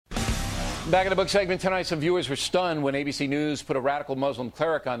Back in the book segment tonight, some viewers were stunned when ABC News put a radical Muslim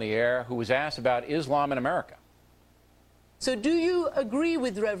cleric on the air who was asked about Islam in America. So do you agree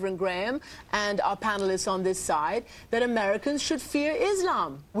with Reverend Graham and our panelists on this side that Americans should fear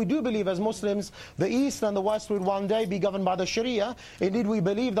Islam? We do believe as Muslims the East and the West will one day be governed by the Sharia. Indeed, we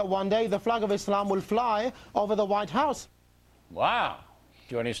believe that one day the flag of Islam will fly over the White House. Wow.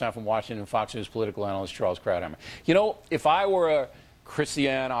 Joining us now from Washington, Fox News political analyst Charles Krauthammer. You know, if I were a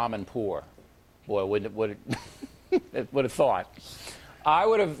Christiane Amanpour, boy, would have thought, I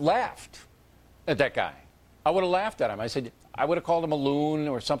would have laughed at that guy. I would have laughed at him. I said, I would have called him a loon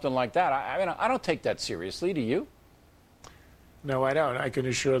or something like that. I mean, I don't take that seriously. Do you? No, I don't. I can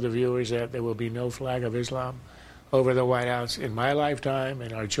assure the viewers that there will be no flag of Islam over the White House in my lifetime,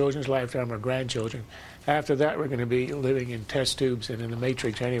 in our children's lifetime, or grandchildren. After that, we're going to be living in test tubes and in the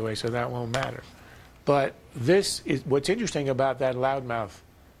Matrix anyway, so that won't matter. But this is what's interesting about that loudmouth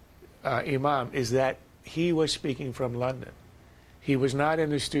imam is that he was speaking from London. He was not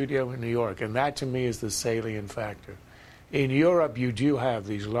in the studio in New York, and that to me is the salient factor. In Europe, you do have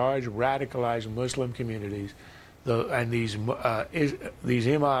these large radicalized Muslim communities, and these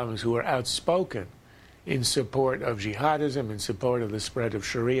imams who are outspoken in support of jihadism, in support of the spread of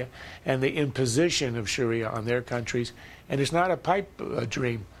Sharia, and the imposition of Sharia on their countries. And it's not a pipe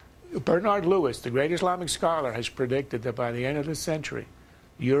dream. Bernard Lewis, the great Islamic scholar, has predicted that by the end of the century,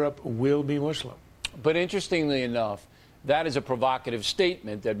 Europe will be Muslim. But interestingly enough, that is a provocative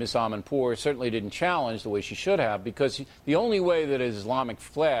statement that Ms. Amanpour certainly didn't challenge the way she should have, because the only way that an Islamic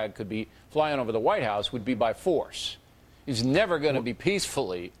flag could be flying over the White House would be by force. It's never going to be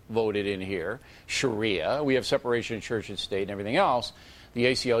peacefully voted in here. Sharia, we have separation of church and state and everything else. The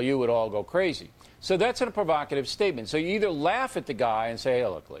ACLU would all go crazy. So that's a provocative statement. So you either laugh at the guy and say, hey,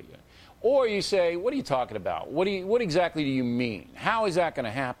 look, or you say, what are you talking about? What exactly do you mean? How is that going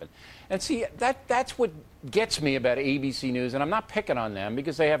to happen? And see, that's what gets me about ABC News, and I'm not picking on them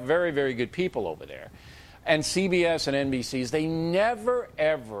because they have very, very good people over there. And CBS and NBC's, they never,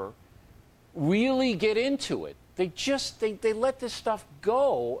 ever really get into it. They let this stuff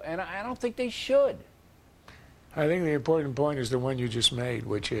go, and I don't think they should. I think the important point is the one you just made,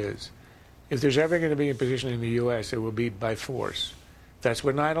 which is, if there's ever going to be a position in the U.S., it will be by force. That's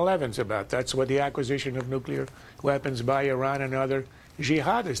what 9/11's about. That's what the acquisition of nuclear weapons by Iran and other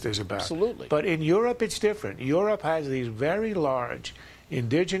jihadists is about. Absolutely. But in Europe, it's different. Europe has these very large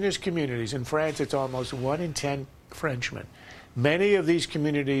indigenous communities. In France, it's almost 1 in 10 Frenchmen. Many of these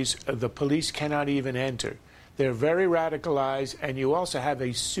communities, the police cannot even enter. They're very radicalized, and you also have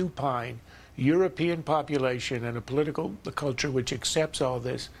a supine European population and a political culture which accepts all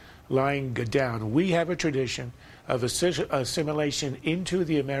this lying down. We have a tradition of assimilation into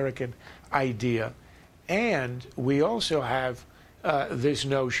the American idea, and we also have this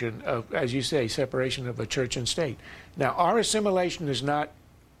notion of, as you say, separation of a church and state. Now, our assimilation is not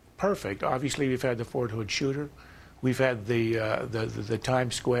perfect. Obviously, we've had the Fort Hood shooter. We've had the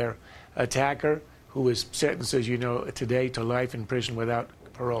Times Square attacker, who was sentenced, as you know, today to life in prison without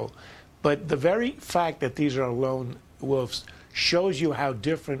parole. But the very fact that these are lone wolves shows you how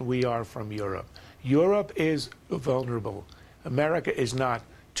different we are from Europe. Europe is vulnerable. America is not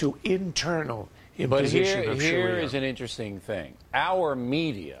to internal imposition of Sharia. Here is an interesting thing. Our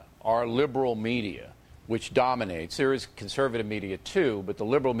media, our liberal media, which dominates, there is conservative media too, but the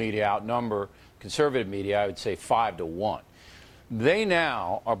liberal media outnumber conservative media, I would say 5 to 1. They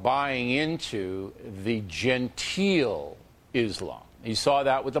now are buying into the genteel Islam. You saw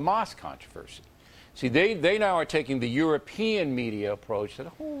that with the mosque controversy. See, they now are taking the European media approach that,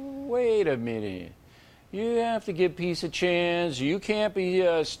 oh, wait a minute. You have to give peace a chance. You can't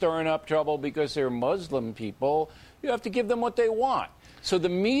be stirring up trouble because they're Muslim people. You have to give them what they want. So the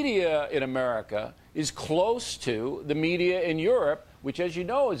media in America is close to the media in Europe, which, as you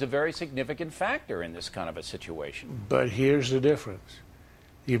know, is a very significant factor in this kind of a situation. But here's the difference.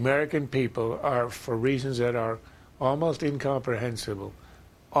 The American people are, for reasons that are almost incomprehensible,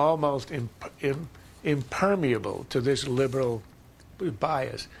 almost impermeable to this liberal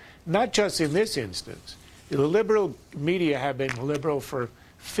bias. Not just in this instance. The liberal media have been liberal for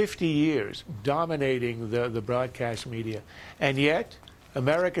 50 years, dominating the broadcast media. And yet,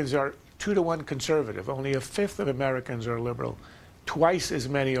 Americans are 2 to 1 conservative. Only 1/5 of Americans are liberal. Twice as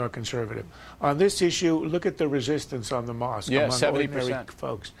many are conservative. On this issue, look at the resistance on the mosque among 70%. Ordinary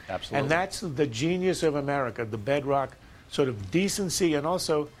folks. Absolutely. And that's the genius of America, the bedrock sort of decency and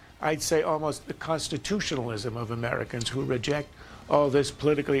also, I'd say, almost the constitutionalism of Americans who reject all this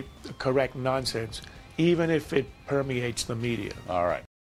politically correct nonsense, even if it permeates the media. All right.